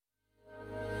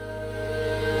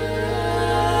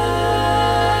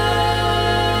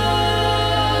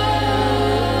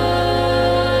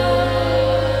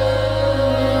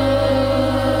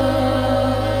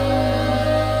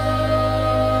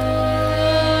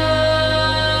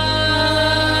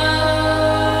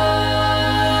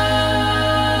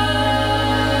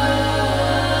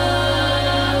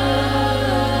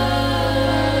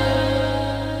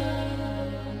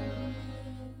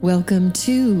Welcome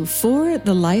to For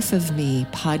the Life of Me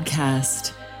podcast,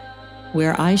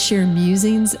 where I share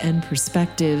musings and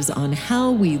perspectives on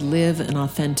how we live an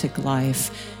authentic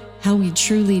life, how we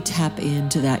truly tap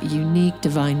into that unique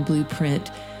divine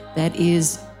blueprint that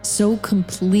is so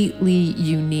completely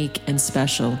unique and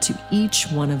special to each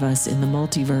one of us in the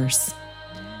multiverse.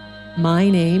 My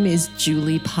name is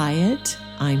Julie Piatt.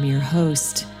 I'm your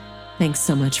host. Thanks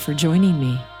so much for joining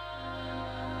me.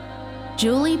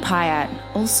 Julie Piatt,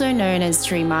 also known as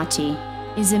Srimati,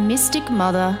 is a mystic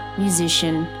mother,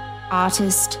 musician,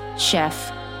 artist,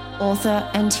 chef, author,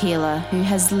 and healer who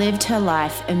has lived her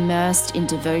life immersed in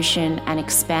devotion and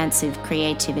expansive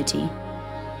creativity.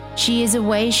 She is a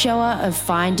way shower of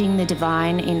finding the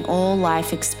divine in all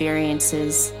life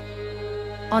experiences.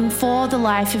 On For the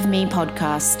Life of Me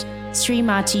podcast,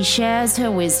 Srimati shares her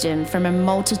wisdom from a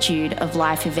multitude of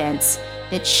life events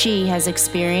that she has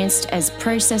experienced as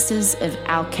processes of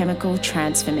alchemical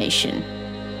transformation.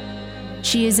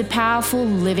 She is a powerful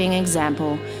living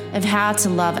example of how to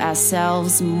love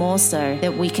ourselves more so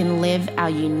that we can live our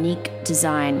unique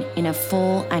design in a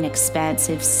full and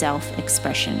expansive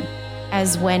self-expression.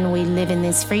 As when we live in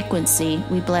this frequency,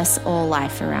 we bless all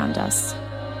life around us.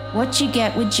 What you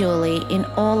get with Julie in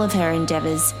all of her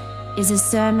endeavors is a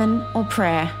sermon or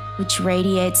prayer which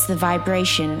radiates the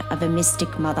vibration of a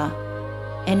mystic mother,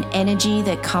 an energy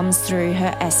that comes through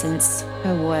her essence,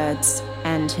 her words,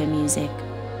 and her music.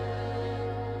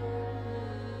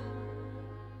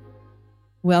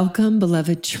 Welcome,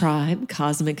 beloved tribe,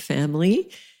 cosmic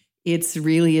family. It's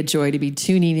really a joy to be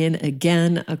tuning in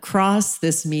again across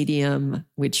this medium,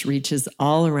 which reaches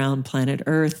all around planet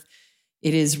Earth.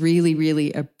 It is really,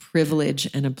 really a privilege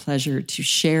and a pleasure to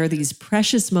share these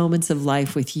precious moments of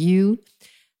life with you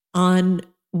on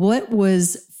what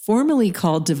was formerly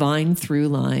called Divine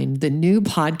Throughline, the new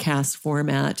podcast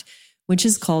format, which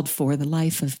is called For the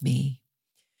Life of Me.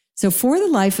 So For the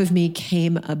Life of Me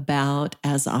came about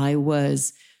as I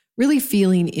was really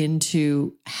feeling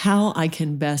into how I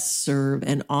can best serve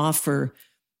and offer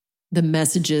the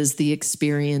messages, the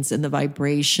experience, and the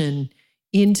vibration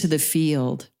into the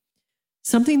field.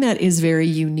 Something that is very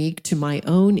unique to my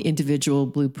own individual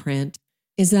blueprint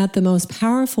is that the most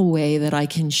powerful way that I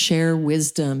can share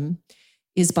wisdom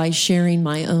is by sharing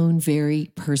my own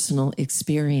very personal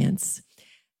experience.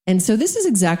 And so this is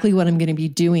exactly what I'm going to be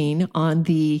doing on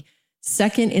the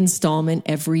second installment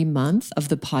every month of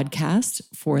the podcast,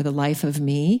 For the Life of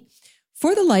Me.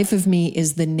 For the Life of Me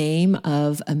is the name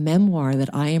of a memoir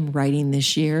that I am writing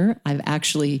this year. I've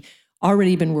actually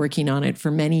already been working on it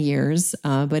for many years,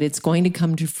 but it's going to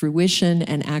come to fruition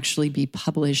and actually be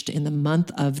published in the month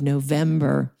of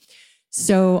November.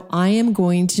 So I am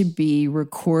going to be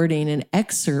recording an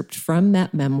excerpt from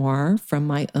that memoir, from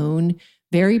my own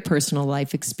very personal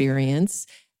life experience,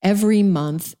 every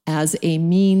month as a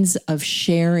means of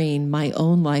sharing my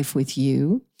own life with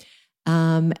you,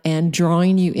 and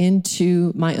drawing you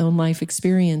into my own life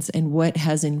experience and what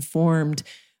has informed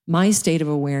my state of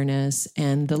awareness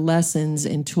and the lessons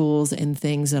and tools and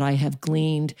things that I have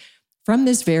gleaned from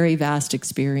this very vast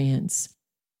experience.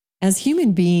 As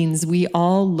human beings, we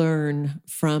all learn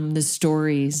from the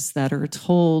stories that are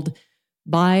told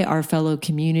by our fellow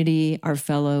community, our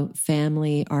fellow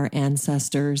family, our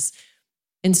ancestors.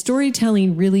 And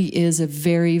storytelling really is a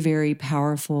very, very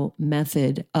powerful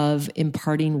method of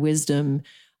imparting wisdom,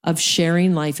 of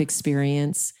sharing life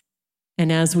experience.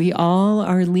 And as we all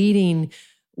are leading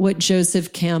what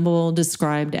Joseph Campbell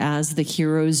described as the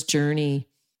hero's journey,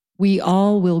 we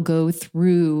all will go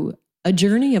through a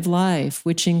journey of life,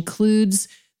 which includes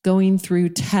going through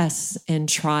tests and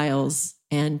trials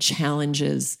and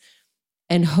challenges.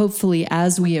 And hopefully,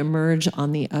 as we emerge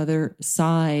on the other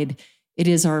side, it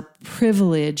is our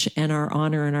privilege and our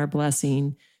honor and our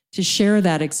blessing to share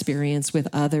that experience with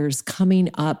others coming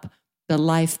up the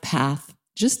life path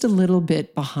just a little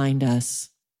bit behind us.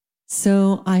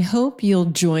 So I hope you'll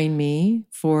join me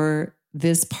for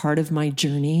this part of my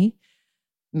journey.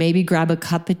 Maybe grab a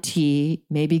cup of tea,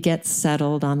 maybe get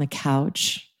settled on the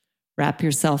couch, wrap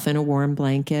yourself in a warm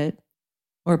blanket,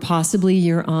 or possibly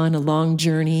you're on a long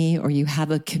journey or you have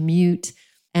a commute,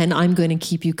 and I'm going to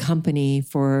keep you company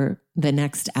for the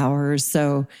next hour or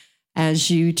so as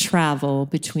you travel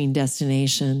between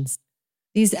destinations.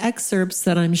 These excerpts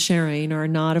that I'm sharing are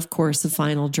not, of course, a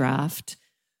final draft,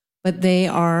 but they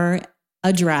are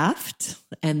a draft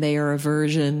and they are a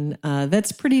version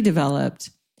that's pretty developed.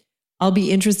 I'll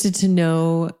be interested to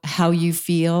know how you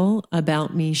feel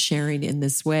about me sharing in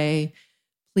this way.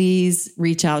 Please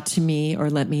reach out to me or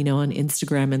let me know on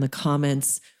Instagram in the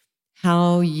comments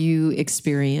how you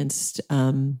experienced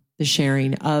the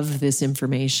sharing of this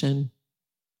information.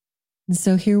 And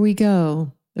so here we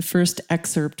go, the first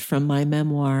excerpt from my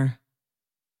memoir.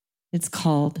 It's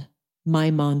called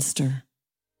My Monster.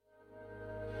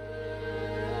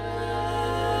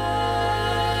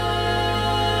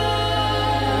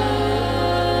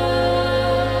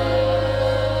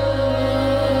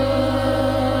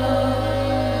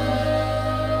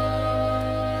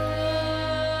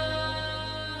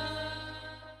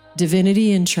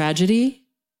 Divinity and tragedy?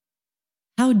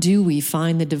 How do we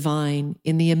find the divine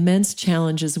in the immense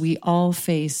challenges we all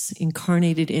face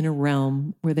incarnated in a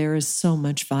realm where there is so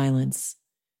much violence?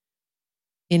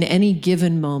 In any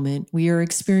given moment, we are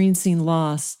experiencing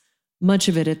loss, much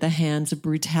of it at the hands of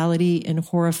brutality and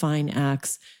horrifying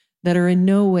acts that are in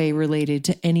no way related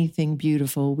to anything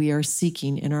beautiful we are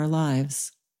seeking in our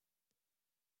lives.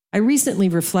 I recently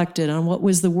reflected on what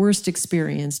was the worst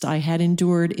experience I had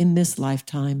endured in this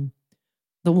lifetime,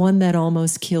 the one that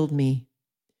almost killed me.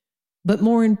 But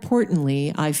more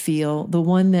importantly, I feel the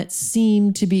one that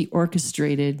seemed to be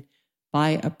orchestrated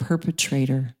by a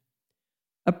perpetrator,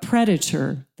 a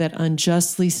predator that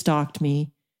unjustly stalked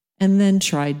me and then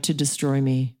tried to destroy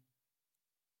me.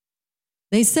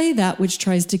 They say that which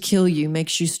tries to kill you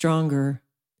makes you stronger.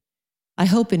 I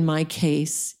hope in my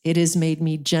case, it has made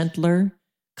me gentler,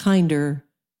 kinder,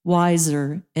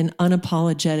 wiser, and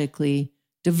unapologetically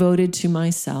devoted to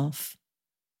myself.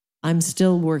 I'm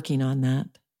still working on that.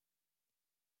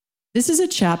 This is a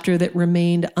chapter that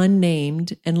remained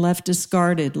unnamed and left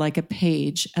discarded like a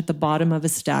page at the bottom of a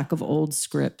stack of old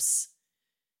scripts.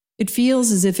 It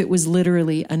feels as if it was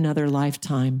literally another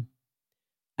lifetime.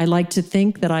 I like to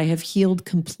think that I have healed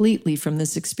completely from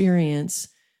this experience,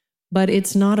 but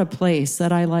it's not a place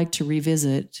that I like to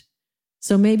revisit.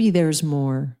 So maybe there's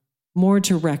more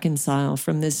to reconcile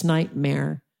from this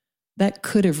nightmare that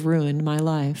could have ruined my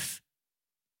life.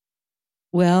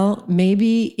 Well,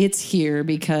 maybe it's here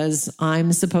because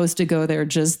I'm supposed to go there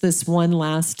just this one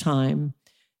last time,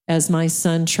 as my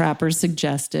son Trapper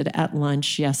suggested at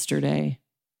lunch yesterday.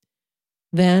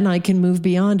 Then I can move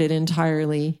beyond it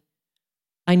entirely.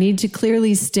 I need to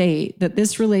clearly state that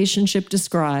this relationship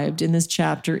described in this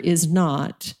chapter is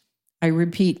not, I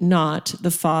repeat, not the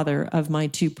father of my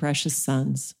two precious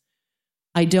sons.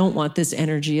 I don't want this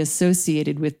energy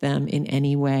associated with them in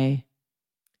any way.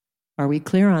 Are we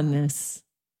clear on this?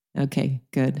 Okay,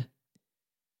 good.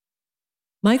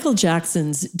 Michael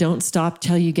Jackson's Don't Stop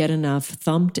Till You Get Enough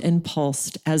thumped and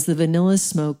pulsed as the vanilla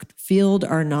smoke filled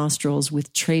our nostrils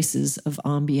with traces of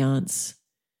ambiance.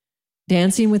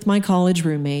 Dancing with my college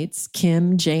roommates,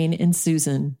 Kim, Jane, and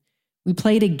Susan, we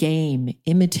played a game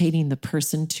imitating the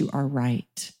person to our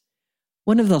right.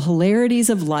 One of the hilarities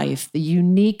of life, the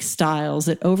unique styles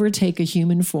that overtake a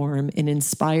human form in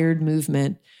inspired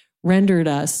movement, rendered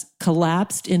us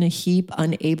collapsed in a heap,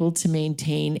 unable to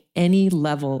maintain any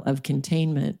level of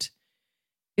containment.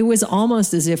 It was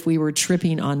almost as if we were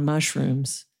tripping on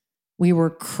mushrooms. We were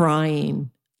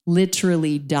crying,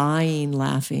 literally dying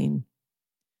laughing.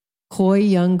 Coy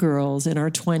young girls in our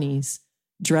 20s,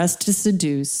 dressed to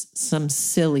seduce some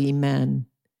silly men.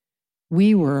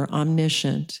 We were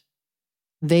omniscient.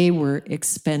 They were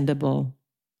expendable.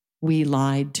 We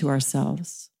lied to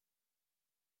ourselves.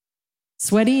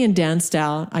 Sweaty and danced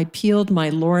out, I peeled my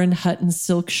Lauren Hutton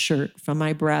silk shirt from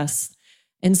my breasts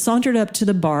and sauntered up to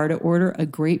the bar to order a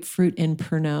grapefruit and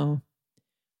Pernod.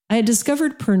 I had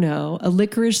discovered Pernod, a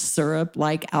licorice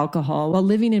syrup-like alcohol, while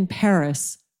living in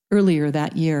Paris earlier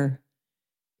that year.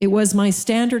 It was my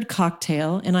standard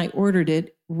cocktail, and I ordered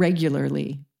it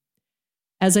regularly.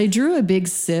 As I drew a big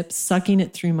sip, sucking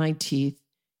it through my teeth,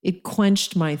 it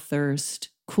quenched my thirst,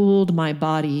 cooled my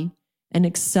body, and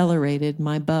accelerated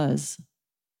my buzz.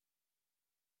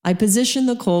 I positioned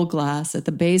the cold glass at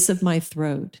the base of my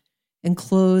throat and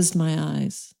closed my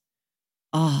eyes.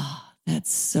 Ah,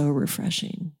 that's so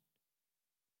refreshing.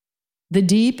 The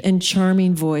deep and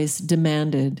charming voice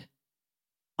demanded,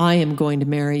 I am going to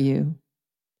marry you.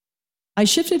 I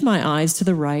shifted my eyes to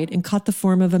the right and caught the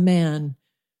form of a man,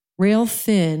 rail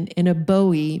thin in a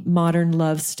Bowie modern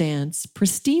love stance,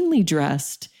 pristinely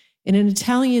dressed in an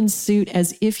Italian suit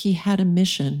as if he had a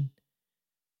mission.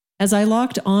 As I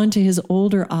locked onto his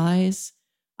older eyes,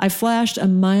 I flashed a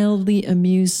mildly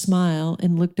amused smile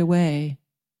and looked away.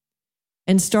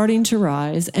 And starting to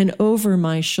rise and over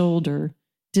my shoulder,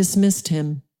 dismissed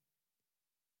him.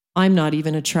 I'm not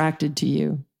even attracted to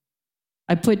you.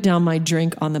 I put down my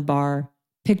drink on the bar,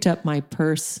 picked up my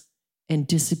purse, and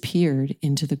disappeared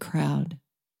into the crowd.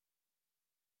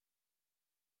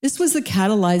 This was the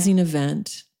catalyzing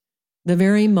event, the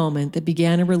very moment that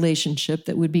began a relationship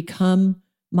that would become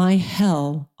my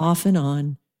hell off and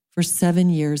on for 7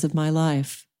 years of my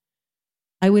life.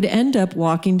 I would end up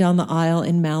walking down the aisle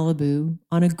in Malibu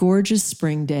on a gorgeous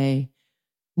spring day,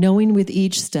 knowing with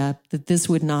each step that this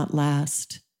would not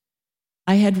last.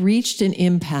 I had reached an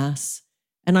impasse,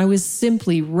 and I was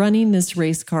simply running this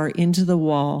race car into the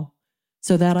wall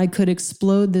so that I could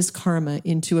explode this karma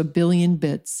into a billion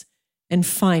bits and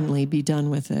finally be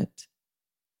done with it.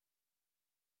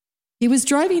 He was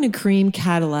driving a cream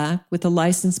Cadillac with a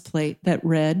license plate that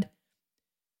read,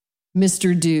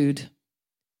 Mr. Dude.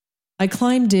 I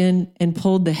climbed in and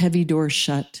pulled the heavy door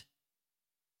shut.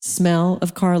 Smell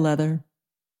of car leather.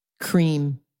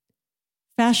 Cream.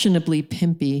 Fashionably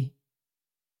pimpy.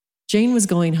 Jane was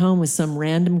going home with some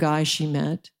random guy she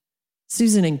met.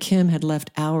 Susan and Kim had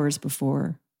left hours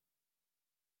before.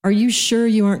 Are you sure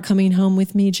you aren't coming home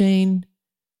with me, Jane?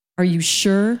 Are you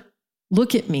sure?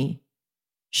 Look at me.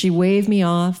 She waved me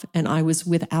off, and I was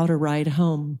without a ride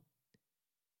home.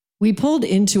 We pulled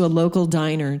into a local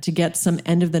diner to get some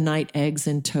end-of-the-night eggs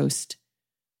and toast.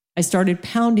 I started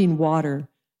pounding water,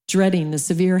 dreading the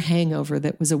severe hangover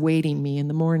that was awaiting me in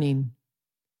the morning.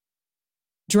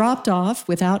 Dropped off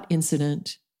without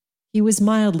incident, he was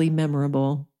mildly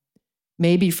memorable,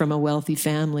 maybe from a wealthy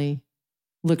family,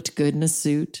 looked good in a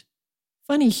suit,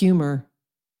 funny humor,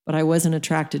 but I wasn't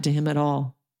attracted to him at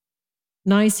all.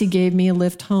 Nice he gave me a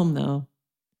lift home, though.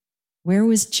 Where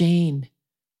was Jane?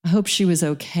 I hoped she was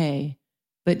okay,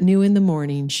 but knew in the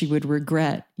morning she would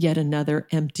regret yet another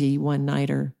empty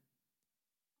one-nighter.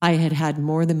 I had had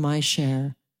more than my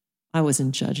share. I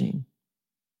wasn't judging.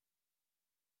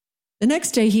 The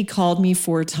next day he called me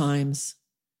 4 times.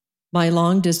 My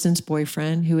long-distance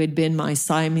boyfriend, who had been my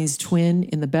Siamese twin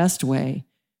in the best way,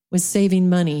 was saving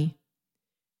money.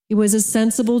 He was a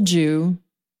sensible Jew,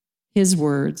 his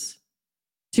words,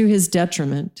 to his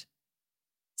detriment.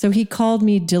 So he called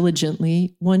me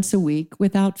diligently once a week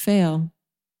without fail.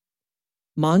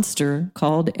 Monster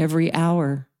called every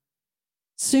hour.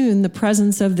 Soon the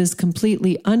presence of this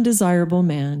completely undesirable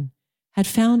man had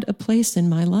found a place in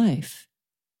my life.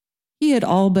 He had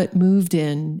all but moved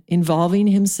in, involving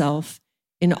himself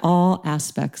in all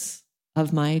aspects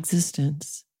of my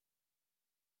existence.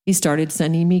 He started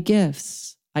sending me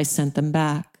gifts. I sent them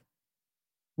back.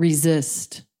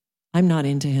 Resist. I'm not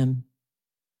into him.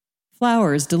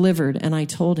 Flowers delivered, and I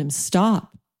told him,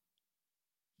 stop.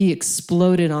 He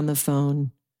exploded on the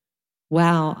phone.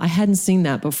 Wow, I hadn't seen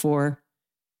that before.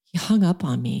 He hung up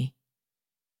on me.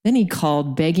 Then he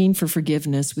called, begging for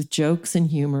forgiveness with jokes and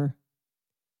humor.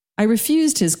 I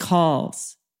refused his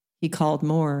calls. He called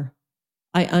more.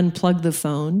 I unplugged the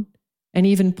phone and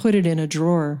even put it in a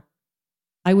drawer.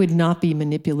 I would not be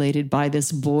manipulated by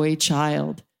this boy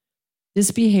child.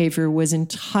 This behavior was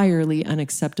entirely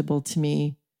unacceptable to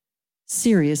me.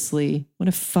 Seriously, what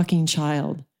a fucking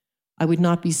child. I would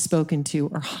not be spoken to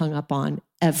or hung up on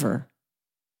ever.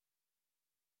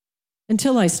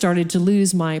 Until I started to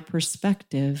lose my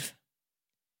perspective.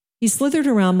 He slithered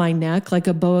around my neck like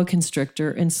a boa constrictor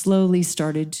and slowly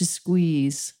started to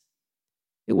squeeze.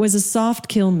 It was a soft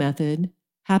kill method,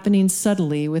 happening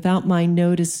subtly without my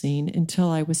noticing until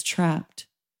I was trapped.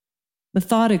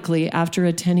 Methodically, after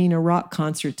attending a rock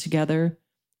concert together,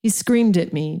 he screamed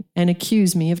at me and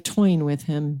accused me of toying with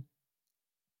him.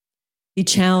 He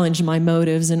challenged my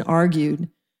motives and argued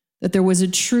that there was a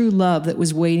true love that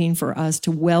was waiting for us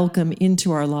to welcome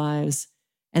into our lives,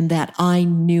 and that I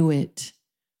knew it.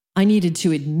 I needed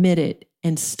to admit it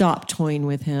and stop toying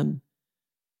with him.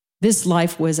 This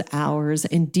life was ours,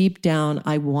 and deep down,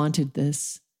 I wanted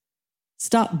this.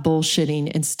 Stop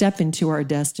bullshitting and step into our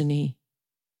destiny.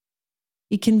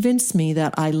 He convinced me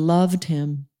that I loved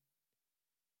him.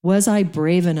 Was I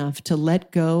brave enough to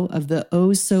let go of the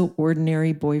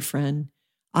oh-so-ordinary boyfriend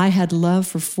I had loved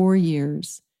for 4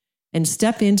 years and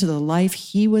step into the life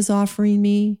he was offering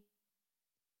me?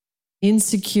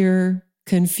 Insecure,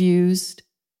 confused,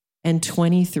 and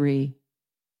 23,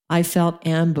 I felt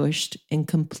ambushed and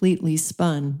completely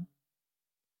spun.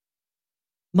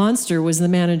 Monster was the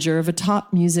manager of a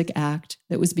top music act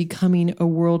that was becoming a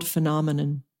world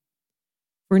phenomenon.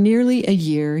 For nearly a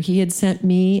year, he had sent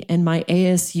me and my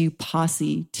ASU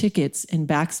posse tickets and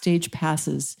backstage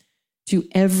passes to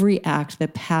every act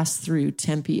that passed through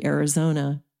Tempe,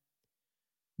 Arizona.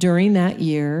 During that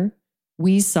year,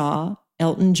 we saw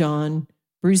Elton John,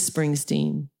 Bruce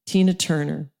Springsteen, Tina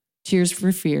Turner, Tears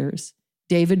for Fears,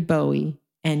 David Bowie,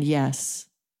 and Yes.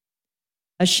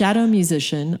 A shadow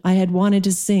musician, I had wanted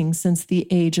to sing since the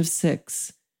age of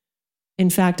 6. In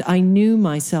fact, I knew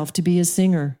myself to be a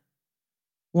singer.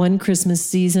 One Christmas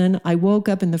season, I woke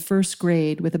up in the 1st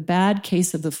grade with a bad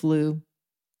case of the flu.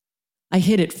 I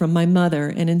hid it from my mother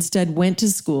and instead went to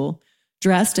school,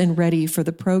 dressed and ready for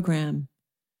the program.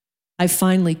 I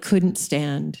finally couldn't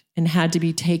stand and had to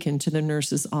be taken to the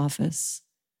nurse's office.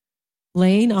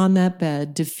 Laying on that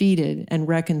bed, defeated and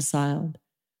reconciled,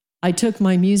 I took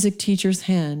my music teacher's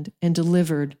hand and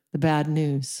delivered the bad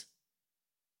news.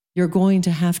 "You're going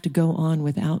to have to go on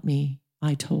without me,"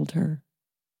 I told her.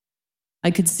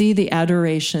 I could see the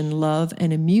adoration, love,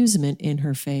 and amusement in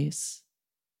her face.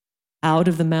 Out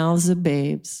of the mouths of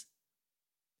babes.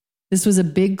 This was a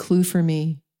big clue for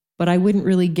me, but I wouldn't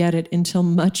really get it until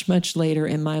much, much later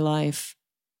in my life.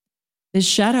 This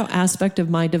shadow aspect of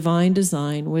my divine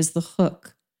design was the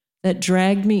hook that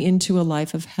dragged me into a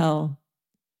life of hell.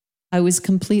 I was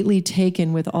completely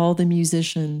taken with all the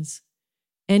musicians.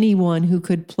 Anyone who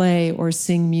could play or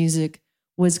sing music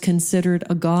was considered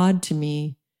a god to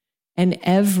me, and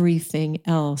everything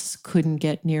else couldn't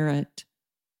get near it.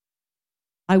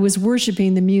 I was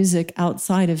worshiping the music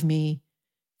outside of me,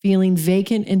 feeling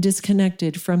vacant and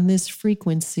disconnected from this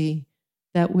frequency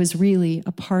that was really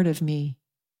a part of me.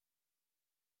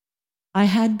 I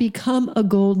had become a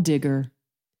gold digger,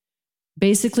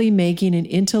 basically making an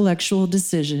intellectual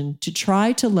decision to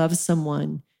try to love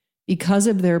someone because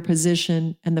of their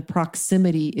position and the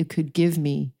proximity it could give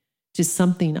me to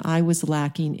something I was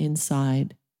lacking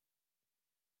inside.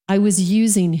 I was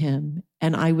using him,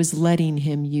 and I was letting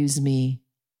him use me.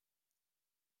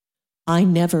 I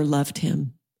never loved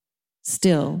him.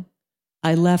 Still,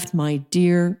 I left my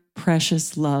dear,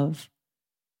 precious love,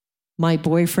 my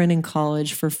boyfriend in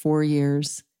college for 4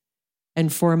 years,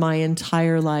 and for my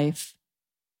entire life,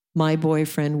 my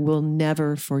boyfriend will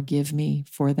never forgive me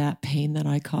for that pain that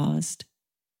I caused.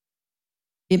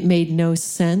 It made no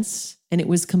sense, and it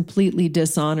was completely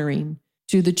dishonoring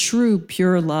to the true,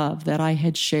 pure love that I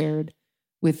had shared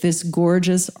with this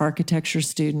gorgeous architecture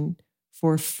student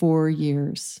for 4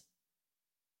 years.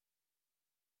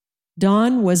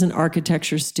 Don was an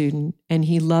architecture student, and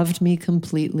he loved me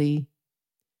completely.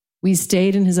 We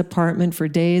stayed in his apartment for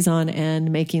days on end,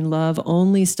 making love,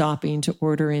 only stopping to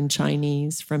order in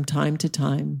Chinese from time to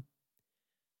time.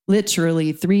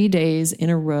 Literally 3 days in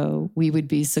a row, we would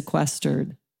be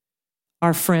sequestered.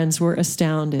 Our friends were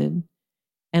astounded,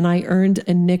 and I earned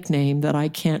a nickname that I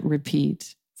can't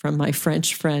repeat from my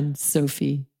French friend,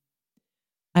 Sophie.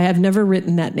 I have never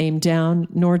written that name down,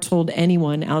 nor told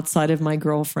anyone outside of my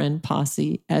girlfriend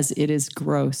posse, as it is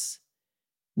gross.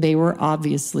 They were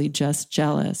obviously just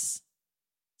jealous.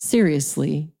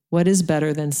 Seriously, what is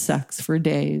better than sex for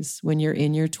days when you're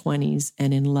in your 20s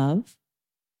and in love?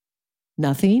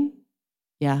 Nothing?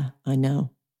 Yeah, I know.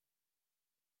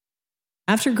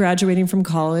 After graduating from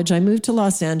college, I moved to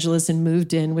Los Angeles and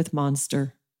moved in with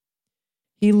Monster.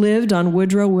 He lived on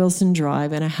Woodrow Wilson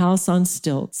Drive in a house on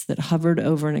stilts that hovered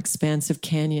over an expansive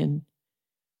canyon.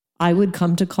 I would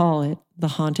come to call it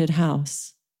the haunted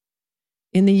house.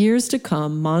 In the years to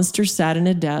come, Monster sat in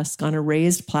a desk on a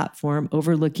raised platform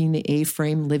overlooking the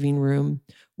A-frame living room,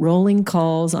 rolling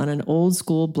calls on an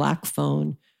old-school black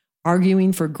phone,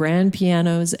 arguing for grand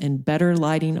pianos and better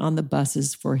lighting on the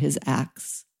buses for his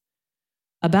acts.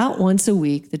 About once a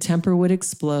week, the temper would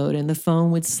explode and the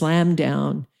phone would slam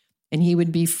down, and he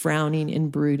would be frowning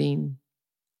and brooding.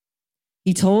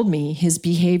 He told me his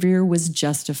behavior was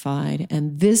justified,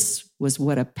 and this was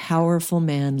what a powerful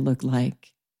man looked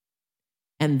like.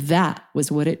 And that was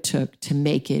what it took to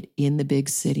make it in the big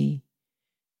city.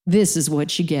 This is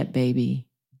what you get, baby.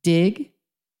 Dig?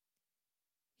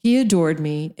 He adored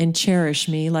me and cherished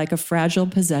me like a fragile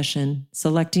possession,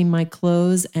 selecting my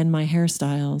clothes and my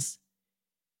hairstyles.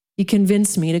 He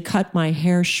convinced me to cut my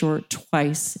hair short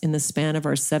twice in the span of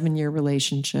our 7-year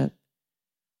relationship.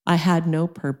 I had no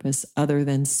purpose other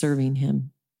than serving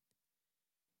him.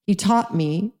 He taught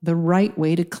me the right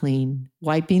way to clean,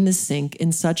 wiping the sink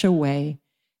in such a way,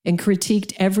 and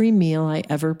critiqued every meal I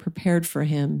ever prepared for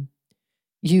him.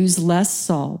 Use less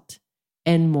salt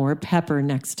and more pepper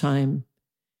next time.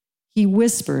 He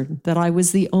whispered that I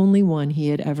was the only one he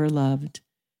had ever loved,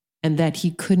 and that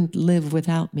he couldn't live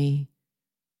without me.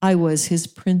 I was his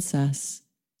princess,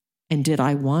 and did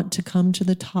I want to come to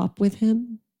the top with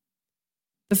him?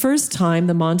 The first time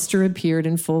the monster appeared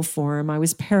in full form, I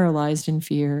was paralyzed in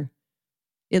fear.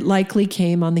 It likely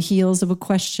came on the heels of a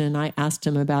question I asked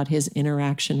him about his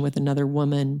interaction with another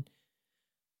woman.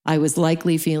 I was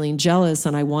likely feeling jealous,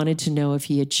 and I wanted to know if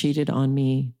he had cheated on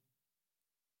me.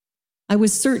 I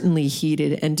was certainly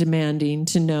heated and demanding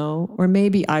to know, or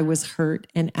maybe I was hurt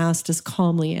and asked as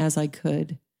calmly as I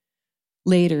could.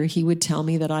 Later, he would tell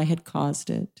me that I had caused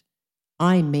it.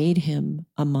 I made him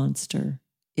a monster.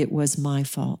 It was my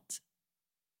fault.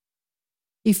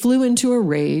 He flew into a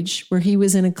rage where he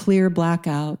was in a clear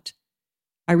blackout.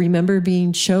 I remember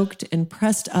being choked and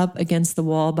pressed up against the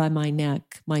wall by my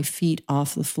neck, my feet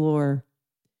off the floor.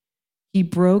 He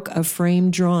broke a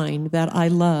framed drawing that I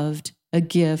loved, a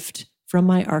gift from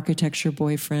my architecture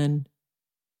boyfriend.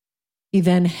 He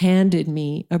then handed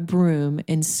me a broom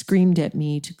and screamed at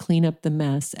me to clean up the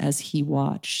mess as he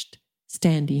watched,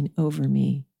 standing over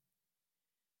me.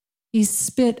 He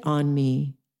spit on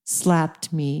me,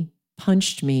 slapped me,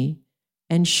 punched me,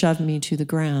 and shoved me to the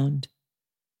ground.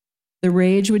 The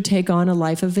rage would take on a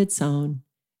life of its own,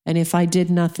 and if I did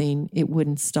nothing, it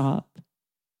wouldn't stop.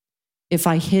 If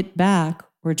I hit back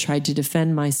or tried to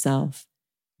defend myself,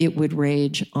 it would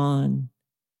rage on.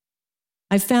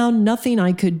 I found nothing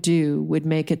I could do would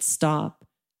make it stop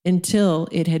until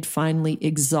it had finally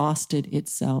exhausted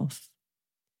itself.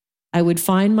 I would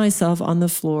find myself on the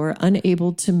floor,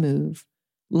 unable to move,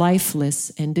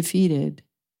 lifeless and defeated.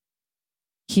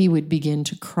 He would begin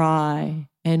to cry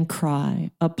and cry,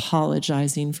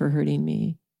 apologizing for hurting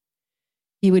me.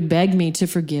 He would beg me to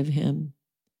forgive him.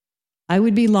 I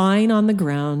would be lying on the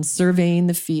ground, surveying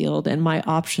the field and my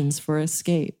options for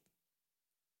escape.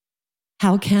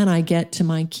 How can I get to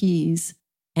my keys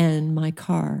and my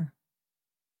car?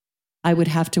 I would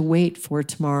have to wait for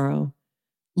tomorrow,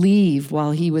 leave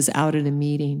while he was out at a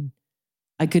meeting.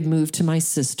 I could move to my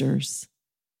sister's.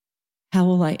 How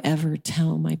will I ever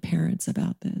tell my parents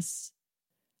about this?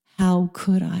 How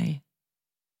could I?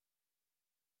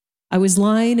 I was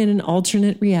lying in an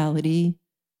alternate reality,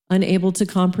 unable to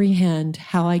comprehend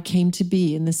how I came to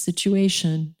be in this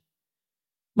situation.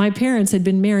 My parents had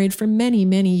been married for many,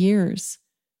 many years.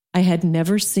 I had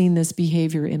never seen this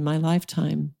behavior in my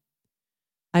lifetime.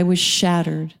 I was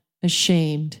shattered,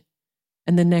 ashamed,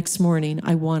 and the next morning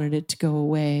I wanted it to go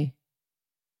away.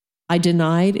 I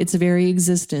denied its very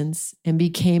existence and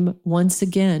became once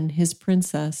again his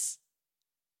princess,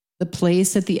 the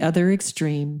place at the other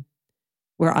extreme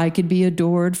where I could be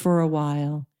adored for a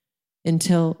while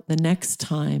until the next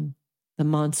time the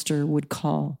monster would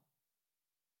call.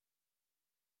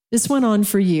 This went on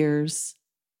for years.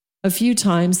 A few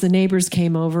times the neighbors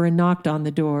came over and knocked on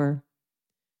the door.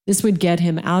 This would get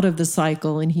him out of the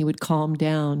cycle and he would calm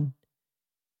down.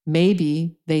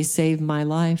 Maybe they saved my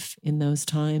life in those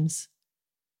times.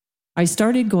 I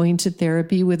started going to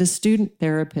therapy with a student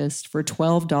therapist for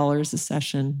 $12 a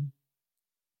session.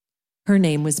 Her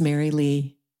name was Mary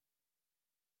Lee.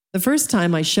 The first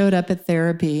time I showed up at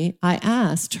therapy, I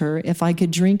asked her if I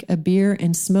could drink a beer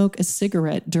and smoke a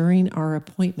cigarette during our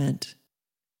appointment.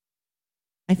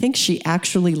 I think she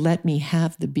actually let me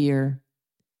have the beer.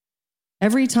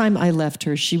 Every time I left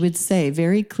her, she would say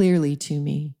very clearly to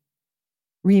me,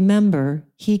 "Remember,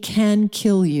 he can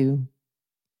kill you.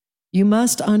 You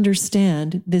must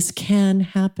understand this can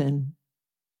happen."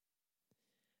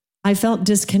 I felt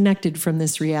disconnected from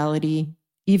this reality.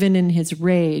 Even in his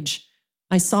rage,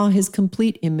 I saw his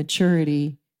complete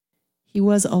immaturity. He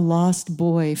was a lost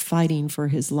boy fighting for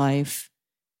his life.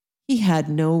 He had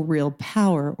no real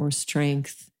power or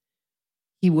strength.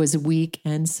 He was weak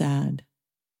and sad.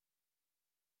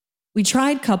 We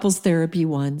tried couples therapy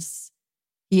once.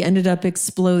 He ended up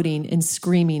exploding and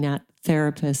screaming at the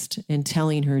therapist and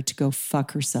telling her to go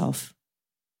fuck herself.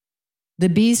 The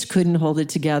beast couldn't hold it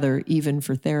together even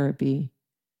for therapy.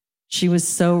 She was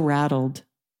so rattled.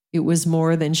 It was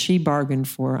more than she bargained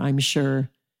for, I'm sure,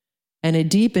 and a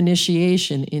deep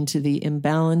initiation into the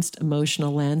imbalanced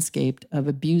emotional landscape of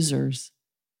abusers.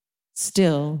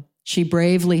 Still, she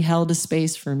bravely held a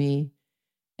space for me,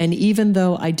 and even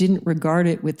though I didn't regard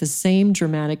it with the same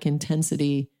dramatic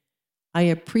intensity, I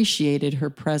appreciated her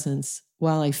presence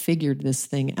while I figured this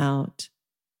thing out.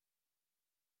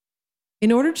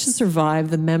 In order to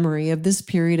survive the memory of this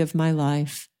period of my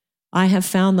life, I have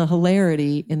found the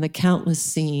hilarity in the countless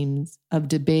scenes of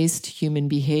debased human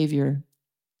behavior.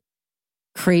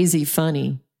 Crazy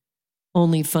funny,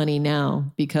 only funny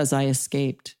now because I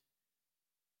escaped.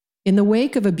 In the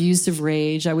wake of abusive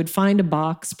rage, I would find a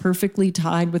box perfectly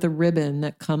tied with a ribbon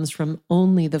that comes from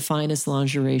only the finest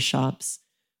lingerie shops,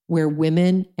 where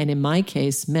women, and in my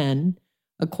case, men,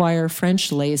 acquire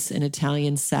French lace and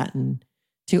Italian satin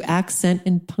to accent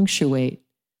and punctuate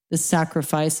the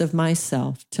sacrifice of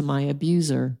myself to my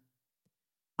abuser.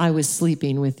 I was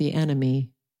sleeping with the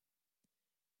enemy.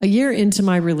 A year into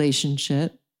my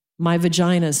relationship, my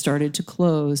vagina started to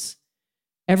close.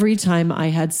 Every time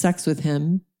I had sex with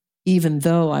him, even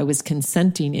though I was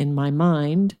consenting in my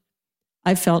mind,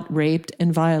 I felt raped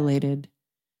and violated.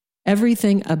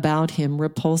 Everything about him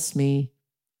repulsed me,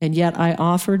 and yet I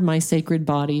offered my sacred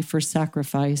body for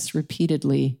sacrifice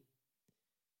repeatedly.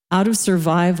 Out of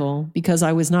survival, because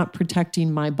I was not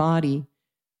protecting my body,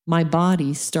 my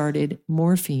body started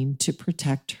morphing to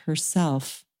protect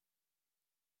herself.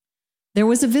 There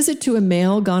was a visit to a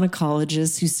male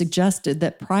gynecologist who suggested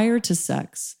that prior to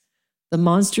sex, the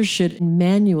monster should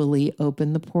manually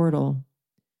open the portal.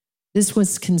 This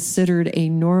was considered a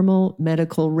normal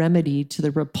medical remedy to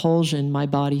the repulsion my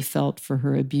body felt for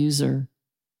her abuser.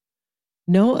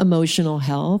 No emotional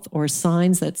health or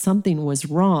signs that something was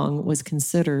wrong was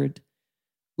considered.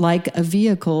 Like a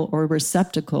vehicle or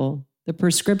receptacle, the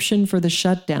prescription for the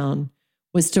shutdown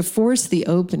was to force the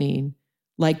opening,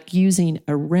 like using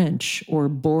a wrench or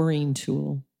boring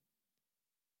tool.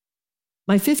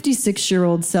 My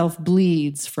 56-year-old self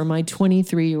bleeds for my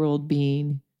 23-year-old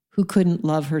being who couldn't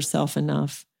love herself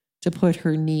enough to put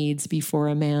her needs before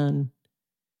a man.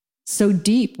 So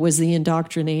deep was the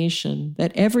indoctrination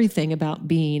that everything about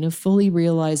being a fully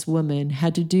realized woman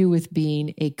had to do with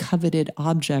being a coveted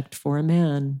object for a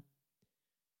man.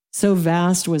 So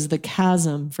vast was the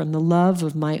chasm from the love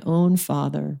of my own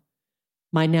father.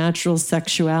 My natural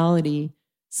sexuality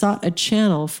sought a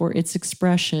channel for its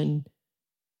expression,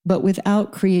 but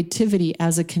without creativity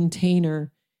as a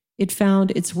container, it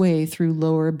found its way through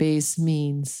lower base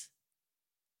means.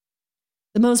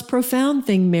 The most profound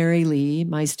thing Mary Lee,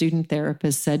 my student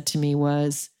therapist, said to me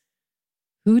was,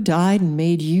 "Who died and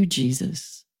made you,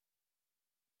 Jesus?"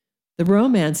 The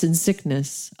romance and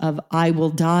sickness of "I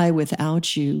will die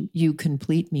without you, you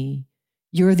complete me.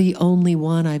 You're the only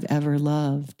one I've ever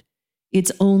loved.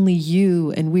 It's only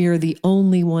you and we are the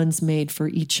only ones made for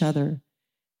each other,"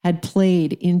 had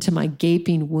played into my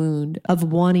gaping wound of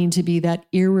wanting to be that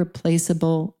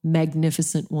irreplaceable,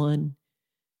 magnificent one,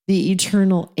 the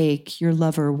eternal ache your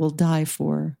lover will die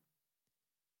for.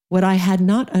 What I had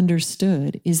not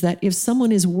understood is that if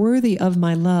someone is worthy of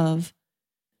my love,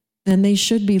 then they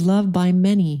should be loved by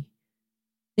many.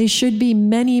 They should be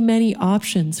many, many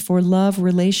options for love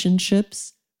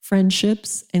relationships,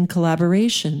 friendships, and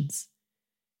collaborations.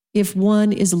 If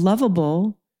one is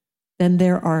lovable, then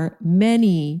there are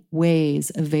many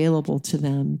ways available to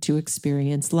them to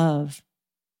experience love.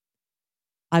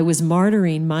 I was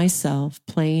martyring myself,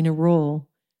 playing a role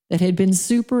that had been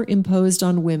superimposed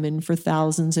on women for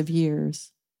thousands of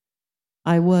years.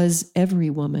 I was every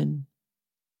woman.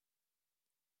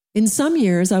 In some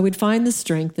years, I would find the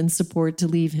strength and support to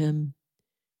leave him.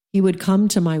 He would come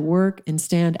to my work and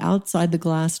stand outside the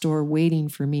glass door waiting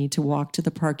for me to walk to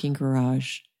the parking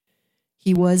garage.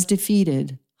 He was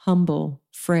defeated, humble,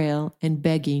 frail, and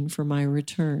begging for my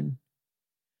return.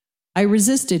 I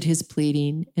resisted his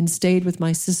pleading and stayed with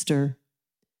my sister.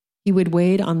 He would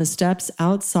wait on the steps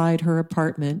outside her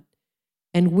apartment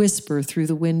and whisper through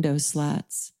the window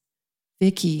slats,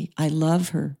 "Vicky, I love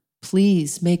her.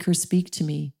 Please make her speak to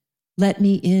me. Let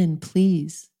me in,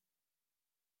 please."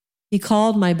 He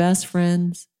called my best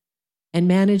friends and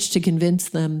managed to convince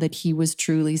them that he was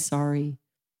truly sorry.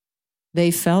 They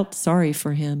felt sorry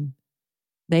for him.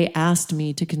 They asked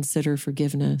me to consider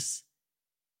forgiveness.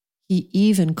 He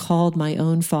even called my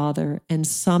own father and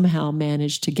somehow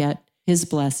managed to get his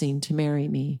blessing to marry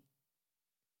me.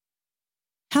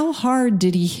 "How hard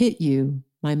did he hit you?"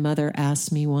 my mother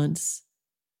asked me once.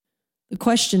 The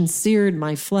question seared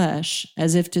my flesh,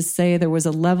 as if to say there was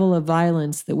a level of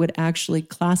violence that would actually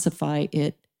classify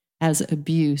it as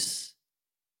abuse.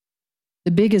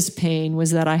 The biggest pain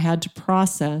was that I had to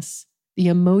process the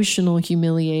emotional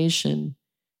humiliation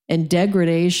and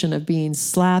degradation of being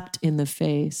slapped in the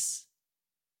face.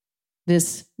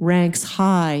 This ranks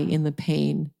high in the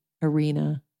pain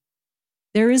arena.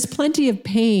 There is plenty of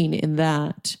pain in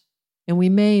that, and we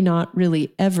may not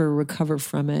really ever recover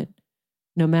from it,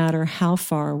 no matter how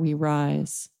far we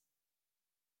rise.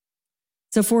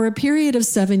 So for a period of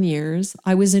 7 years,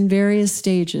 I was in various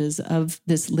stages of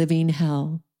this living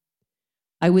hell.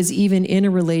 I was even in a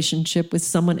relationship with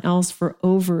someone else for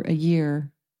over a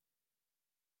year.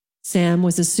 Sam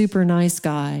was a super nice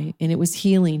guy, and it was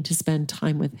healing to spend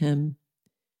time with him.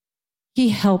 He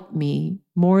helped me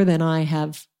more than I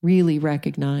have really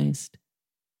recognized.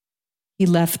 He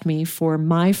left me for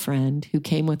my friend who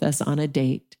came with us on a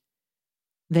date.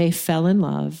 They fell in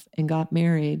love and got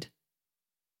married.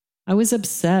 I was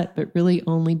upset, but really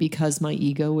only because my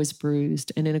ego was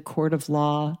bruised, and in a court of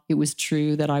law, it was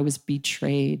true that I was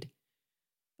betrayed.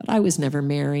 But I was never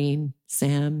marrying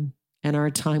Sam, and our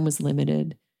time was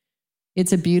limited.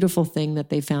 It's a beautiful thing that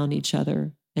they found each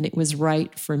other, and it was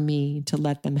right for me to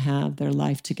let them have their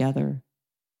life together.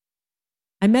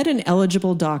 I met an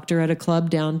eligible doctor at a club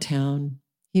downtown.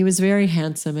 He was very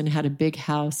handsome and had a big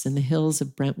house in the hills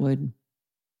of Brentwood.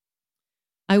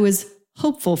 I was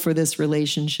hopeful for this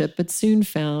relationship, but soon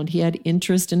found he had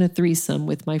interest in a threesome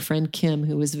with my friend Kim,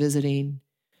 who was visiting.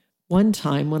 One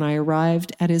time when I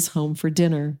arrived at his home for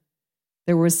dinner,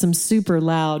 there was some super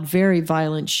loud, very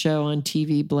violent show on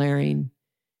TV blaring.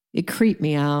 It creeped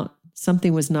me out.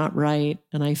 Something was not right,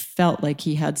 and I felt like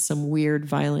he had some weird,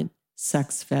 violent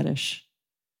sex fetish.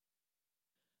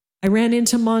 I ran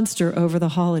into Monster over the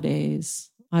holidays.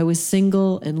 I was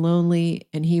single and lonely,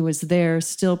 and he was there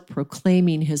still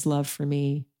proclaiming his love for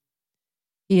me.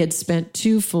 He had spent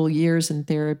 2 full years in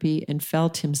therapy and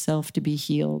felt himself to be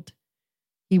healed.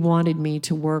 He wanted me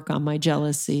to work on my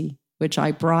jealousy, which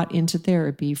I brought into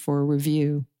therapy for a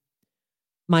review.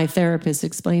 My therapist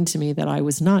explained to me that I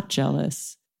was not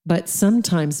jealous, but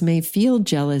sometimes may feel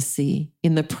jealousy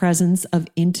in the presence of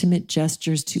intimate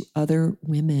gestures to other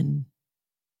women.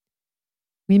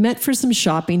 We met for some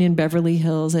shopping in Beverly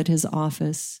Hills at his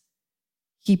office.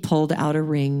 He pulled out a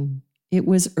ring. It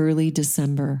was early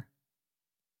December.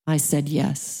 I said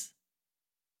yes.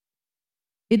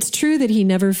 It's true that he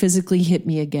never physically hit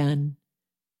me again,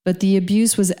 but the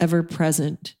abuse was ever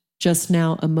present, just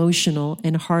now emotional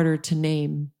and harder to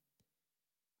name.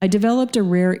 I developed a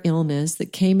rare illness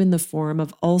that came in the form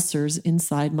of ulcers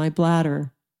inside my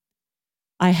bladder.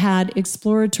 I had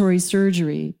exploratory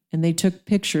surgery, and they took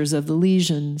pictures of the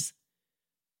lesions.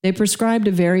 They prescribed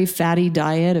a very fatty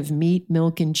diet of meat,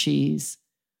 milk, and cheese.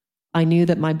 I knew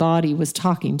that my body was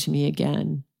talking to me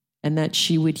again, and that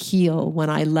she would heal when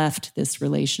I left this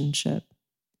relationship.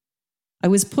 I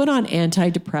was put on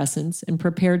antidepressants and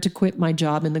prepared to quit my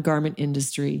job in the garment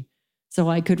industry so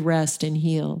I could rest and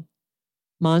heal.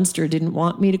 Monster didn't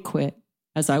want me to quit,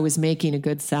 as I was making a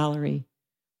good salary.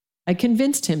 I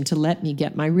convinced him to let me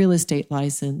get my real estate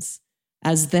license,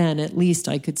 as then at least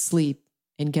I could sleep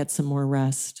and get some more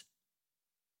rest.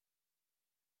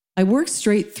 I worked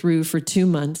straight through for 2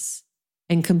 months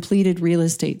and completed real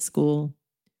estate school.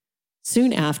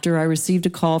 Soon after, I received a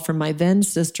call from my then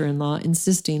sister-in-law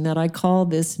insisting that I call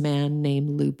this man named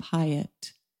Lou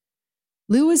Pyatt.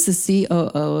 Lou was the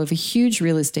COO of a huge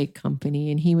real estate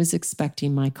company, and he was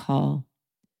expecting my call.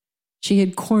 She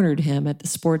had cornered him at the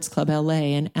Sports Club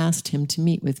LA and asked him to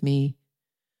meet with me.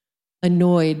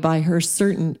 Annoyed by her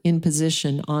certain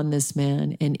imposition on this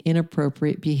man and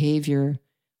inappropriate behavior,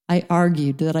 I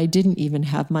argued that I didn't even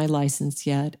have my license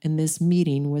yet, and this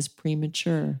meeting was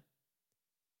premature.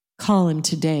 Call him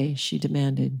today, she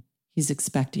demanded. He's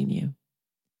expecting you.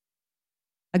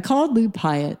 I called Lou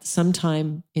Pyatt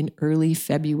sometime in early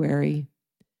February.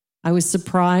 I was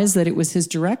surprised that it was his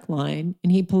direct line,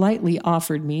 and he politely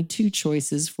offered me 2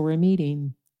 choices for a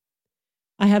meeting.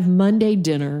 I have Monday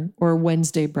dinner or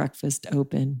Wednesday breakfast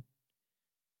open.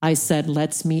 I said,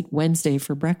 let's meet Wednesday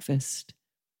for breakfast.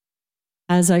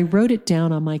 As I wrote it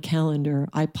down on my calendar,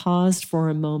 I paused for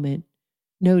a moment,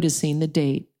 noticing the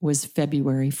date was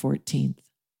February 14th.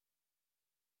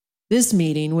 This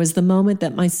meeting was the moment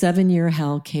that my 7-year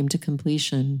hell came to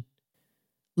completion.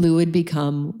 Lou had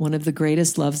become one of the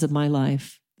greatest loves of my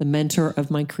life, the mentor of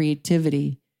my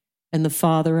creativity, and the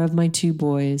father of my 2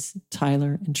 boys,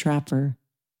 Tyler and Trapper.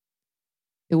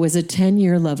 It was a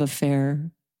 10-year love affair,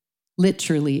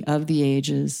 literally of the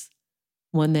ages,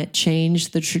 one that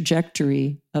changed the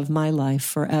trajectory of my life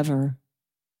forever.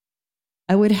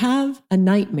 I would have a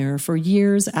nightmare for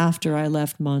years after I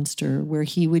left Monster where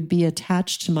he would be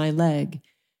attached to my leg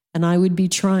and I would be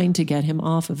trying to get him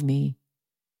off of me.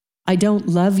 I don't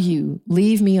love you.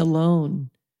 Leave me alone.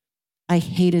 I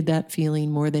hated that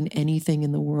feeling more than anything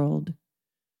in the world.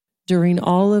 During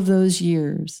all of those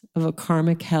years of a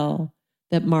karmic hell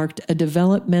that marked a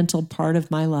developmental part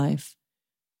of my life,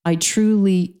 I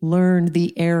truly learned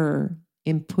the error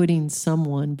in putting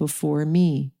someone before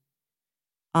me.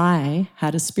 I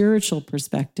had a spiritual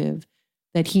perspective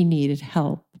that he needed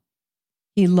help.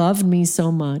 He loved me so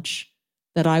much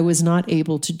that I was not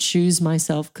able to choose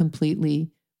myself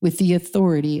completely with the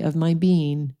authority of my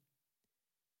being.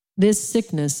 This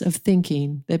sickness of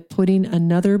thinking that putting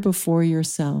another before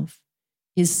yourself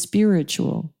is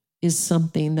spiritual is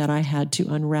something that I had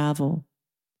to unravel.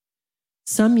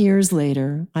 Some years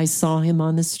later, I saw him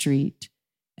on the street,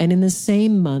 and in the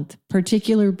same month,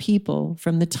 particular people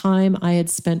from the time I had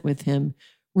spent with him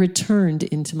returned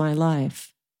into my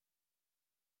life.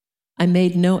 I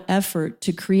made no effort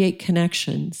to create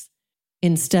connections,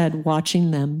 instead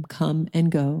watching them come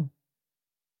and go.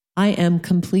 I am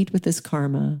complete with this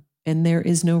karma, and there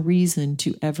is no reason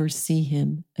to ever see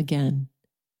him again.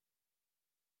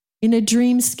 In a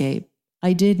dreamscape,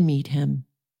 I did meet him.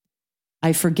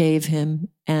 I forgave him,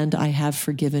 and I have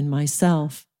forgiven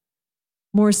myself.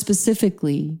 More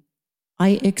specifically,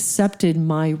 I accepted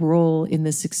my role in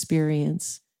this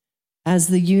experience as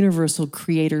the universal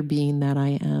creator being that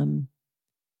I am.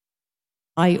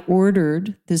 I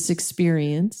ordered this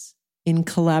experience in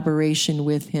collaboration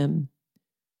with him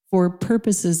for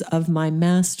purposes of my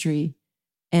mastery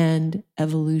and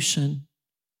evolution.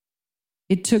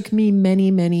 It took me many,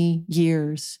 many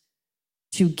years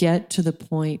to get to the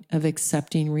point of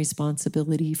accepting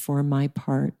responsibility for my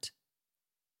part.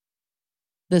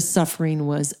 The suffering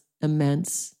was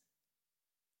immense,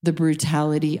 the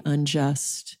brutality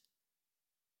unjust,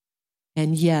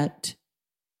 and yet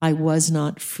I was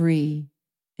not free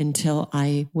until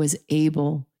I was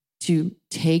able to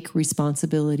take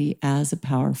responsibility as a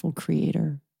powerful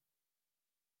creator.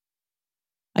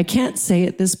 I can't say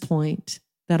at this point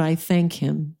that I thank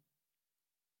him.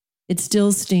 It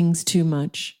still stings too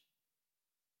much.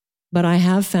 But I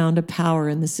have found a power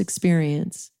in this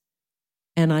experience,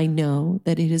 and I know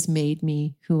that it has made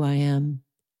me who I am.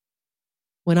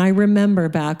 When I remember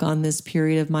back on this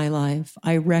period of my life,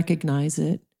 I recognize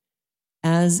it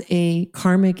as a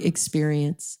karmic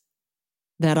experience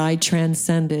that I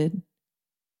transcended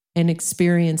and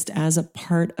experienced as a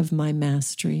part of my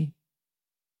mastery.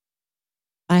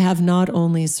 I have not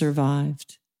only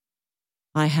survived,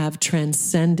 I have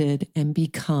transcended and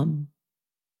become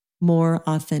more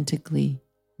authentically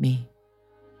me.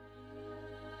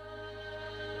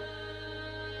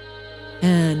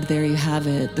 And there you have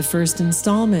it, the first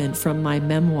installment from my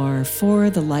memoir, For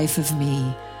the Life of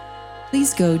Me.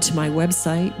 Please go to my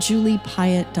website,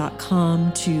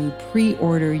 juliepyatt.com, to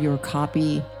pre-order your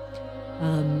copy.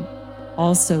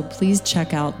 Also, please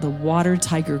check out the Water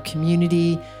Tiger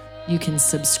community. You can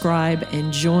subscribe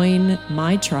and join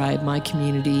my tribe, my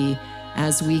community,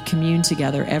 as we commune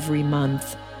together every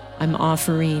month. I'm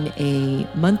offering a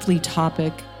monthly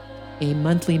topic, a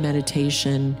monthly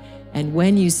meditation, and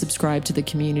when you subscribe to the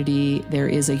community, there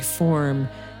is a form.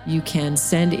 You can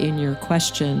send in your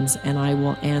questions, and I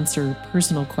will answer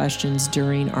personal questions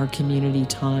during our community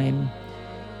time.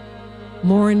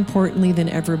 More importantly than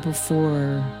ever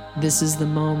before, this is the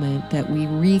moment that we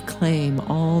reclaim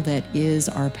all that is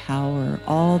our power,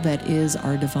 all that is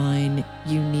our divine,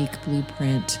 unique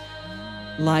blueprint.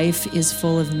 Life is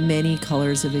full of many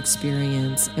colors of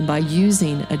experience, and by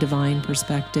using a divine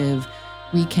perspective,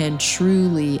 we can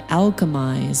truly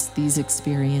alchemize these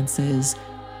experiences,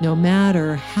 no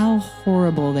matter how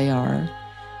horrible they are,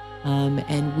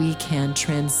 and we can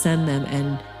transcend them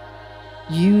and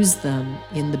use them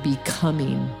in the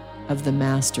becoming of the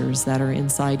masters that are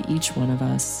inside each one of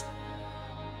us.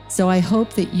 So I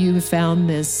hope that you found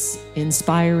this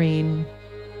inspiring,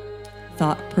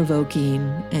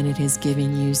 thought-provoking, and it has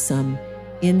given you some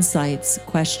insights,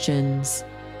 questions,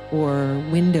 or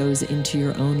windows into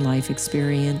your own life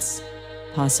experience,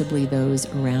 possibly those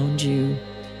around you.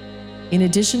 In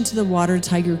addition to the Water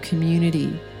Tiger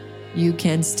community, you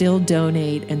can still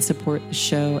donate and support the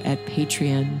show at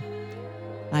Patreon.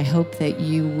 I hope that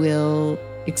you will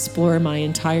explore my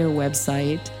entire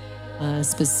website.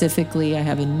 Specifically, I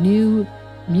have a new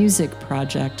music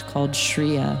project called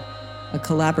Shriya, a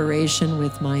collaboration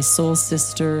with my soul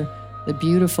sister, the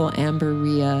beautiful Amber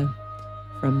Ria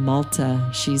from Malta.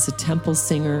 She's a temple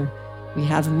singer. We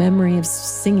have a memory of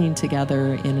singing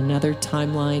together in another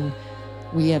timeline.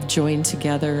 We have joined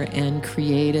together and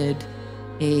created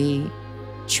a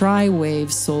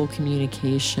tri-wave soul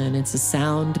communication. It's a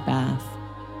sound bath.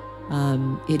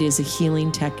 It is a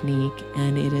healing technique,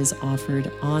 and it is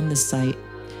offered on the site.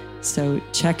 So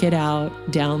check it out,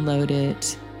 download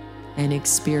it, and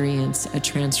experience a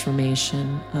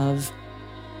transformation of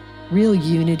real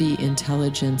unity,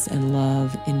 intelligence, and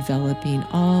love enveloping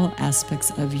all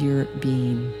aspects of your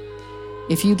being.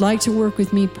 If you'd like to work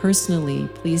with me personally,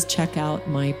 please check out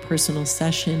my personal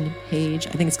session page.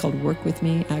 I think it's called Work With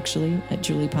Me, actually, at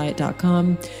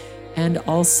juliepyatt.com. And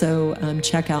also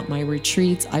check out my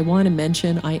retreats. I want to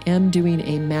mention I am doing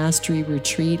a mastery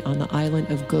retreat on the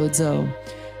island of Gozo.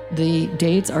 The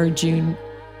dates are June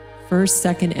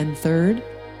 1st, 2nd, and 3rd.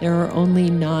 There are only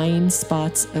 9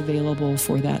 spots available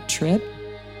for that trip.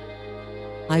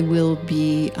 I will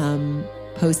be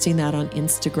posting that on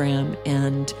Instagram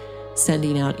and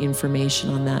sending out information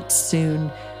on that soon.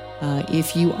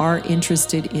 If you are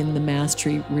interested in the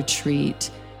mastery retreat,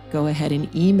 go ahead and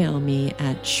email me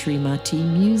at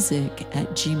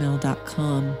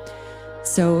srimatimusic@gmail.com.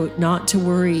 So not to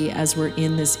worry as we're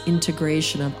in this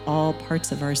integration of all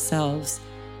parts of ourselves.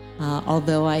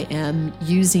 Although I am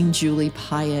using Julie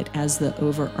Pyatt as the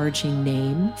overarching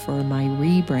name for my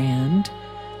rebrand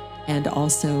and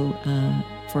also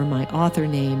for my author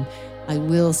name, I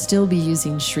will still be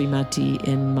using Srimati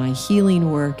in my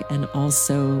healing work and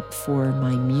also for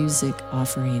my music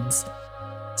offerings.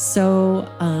 So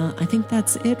I think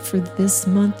that's it for this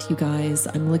month, you guys.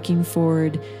 I'm looking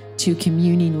forward to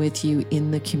communing with you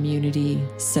in the community.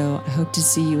 So I hope to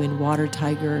see you in Water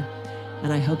Tiger,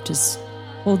 and I hope to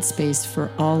hold space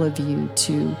for all of you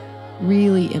to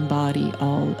really embody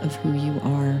all of who you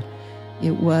are.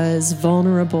 It was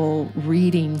vulnerable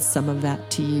reading some of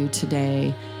that to you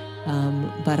today,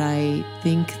 but I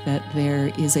think that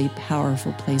there is a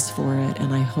powerful place for it,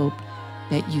 and I hope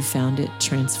that you found it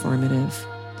transformative.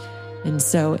 And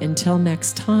so until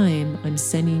next time, I'm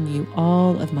sending you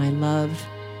all of my love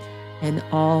and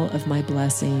all of my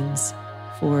blessings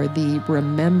for the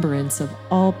remembrance of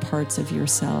all parts of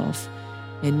yourself.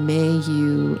 And may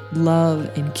you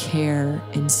love and care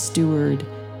and steward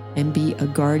and be a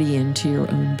guardian to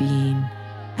your own being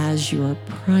as your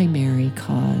primary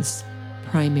cause,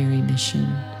 primary mission.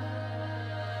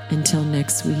 Until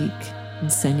next week, I'm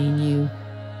sending you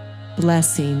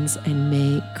blessings, and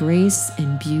may grace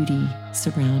and beauty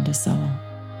surround us all.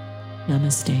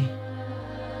 Namaste.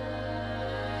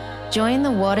 Join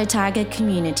the Water Tiger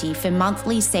community for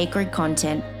monthly sacred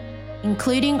content,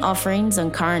 including offerings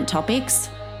on current topics,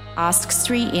 Ask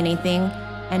Sri anything,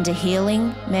 and a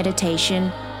healing,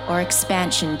 meditation, or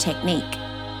expansion technique.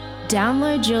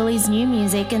 Download Julie's new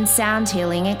music and sound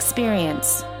healing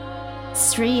experience.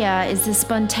 Sriya is the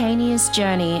spontaneous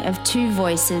journey of two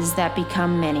voices that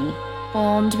become many.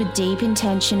 Formed with deep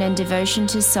intention and devotion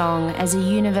to song as a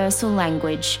universal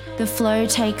language, the flow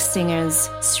takes singers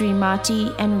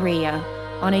Srimati and Riya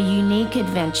on a unique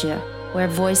adventure where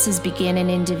voices begin in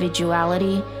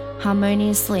individuality,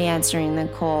 harmoniously answering the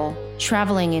call,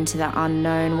 traveling into the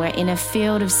unknown where in a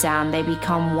field of sound they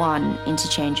become one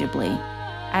interchangeably.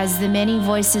 As the many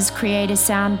voices create a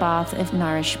sound bath of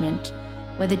nourishment,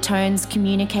 where the tones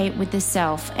communicate with the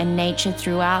self and nature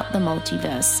throughout the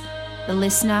multiverse, the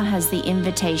listener has the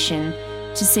invitation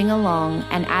to sing along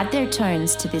and add their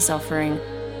tones to this offering,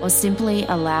 or simply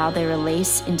allow their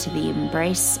release into the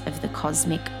embrace of the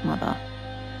Cosmic Mother.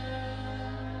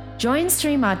 Join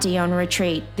Srimati on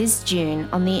retreat this June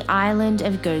on the island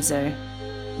of Gozo.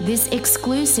 This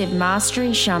exclusive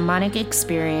Mastery Shamanic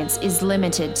experience is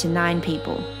limited to 9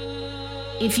 people.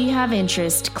 If you have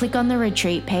interest, click on the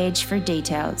retreat page for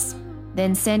details.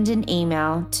 Then send an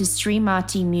email to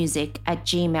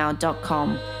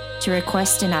srimatimusic@gmail.com to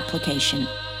request an application.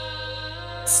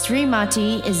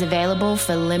 Srimati is available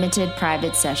for limited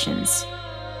private sessions.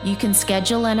 You can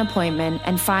schedule an appointment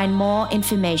and find more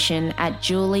information at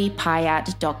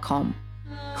juliepayat.com.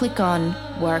 Click on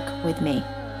Work With Me.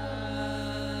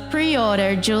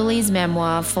 Pre-order Julie's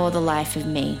memoir For the Life of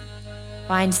Me.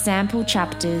 Find sample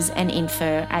chapters and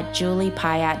info at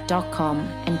juliepayat.com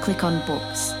and click on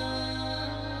Books.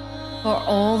 For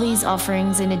all these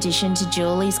offerings in addition to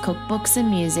Julie's cookbooks and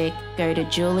music, go to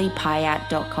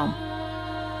juliepayat.com.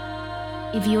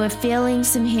 If you are feeling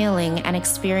some healing and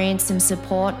experience some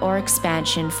support or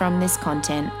expansion from this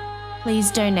content,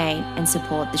 please donate and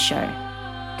support the show.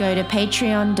 Go to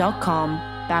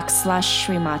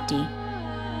patreon.com/Srimati